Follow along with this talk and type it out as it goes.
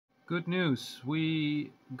Good news.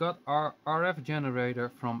 We got our RF generator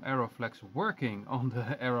from Aeroflex working on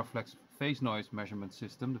the Aeroflex phase noise measurement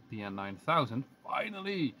system, the PN9000.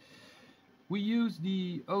 Finally! We use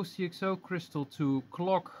the OCXO crystal to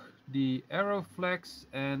clock the Aeroflex,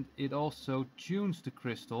 and it also tunes the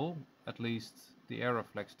crystal, at least the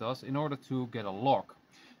Aeroflex does, in order to get a lock.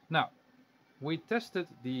 Now, we tested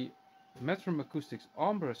the Metrum Acoustics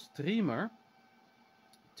Ombre streamer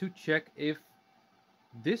to check if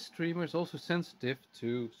this streamer is also sensitive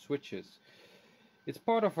to switches. It's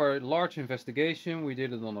part of our large investigation. We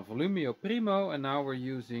did it on a Volumio Primo, and now we're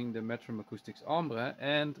using the Metrum Acoustics Ombre,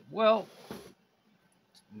 and well,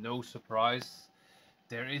 no surprise,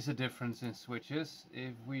 there is a difference in switches.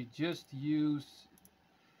 If we just use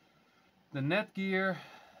the Netgear,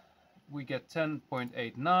 we get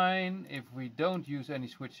 10.89. If we don't use any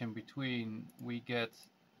switch in between, we get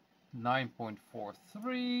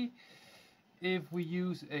 9.43. If we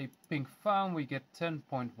use a Pink Fawn, we get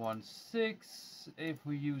 10.16. If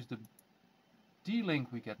we use the D-Link,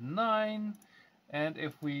 we get 9. And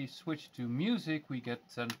if we switch to music, we get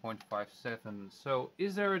 10.57. So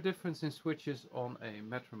is there a difference in switches on a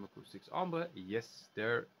Metrum Acoustics Ombre? Yes,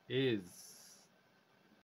 there is.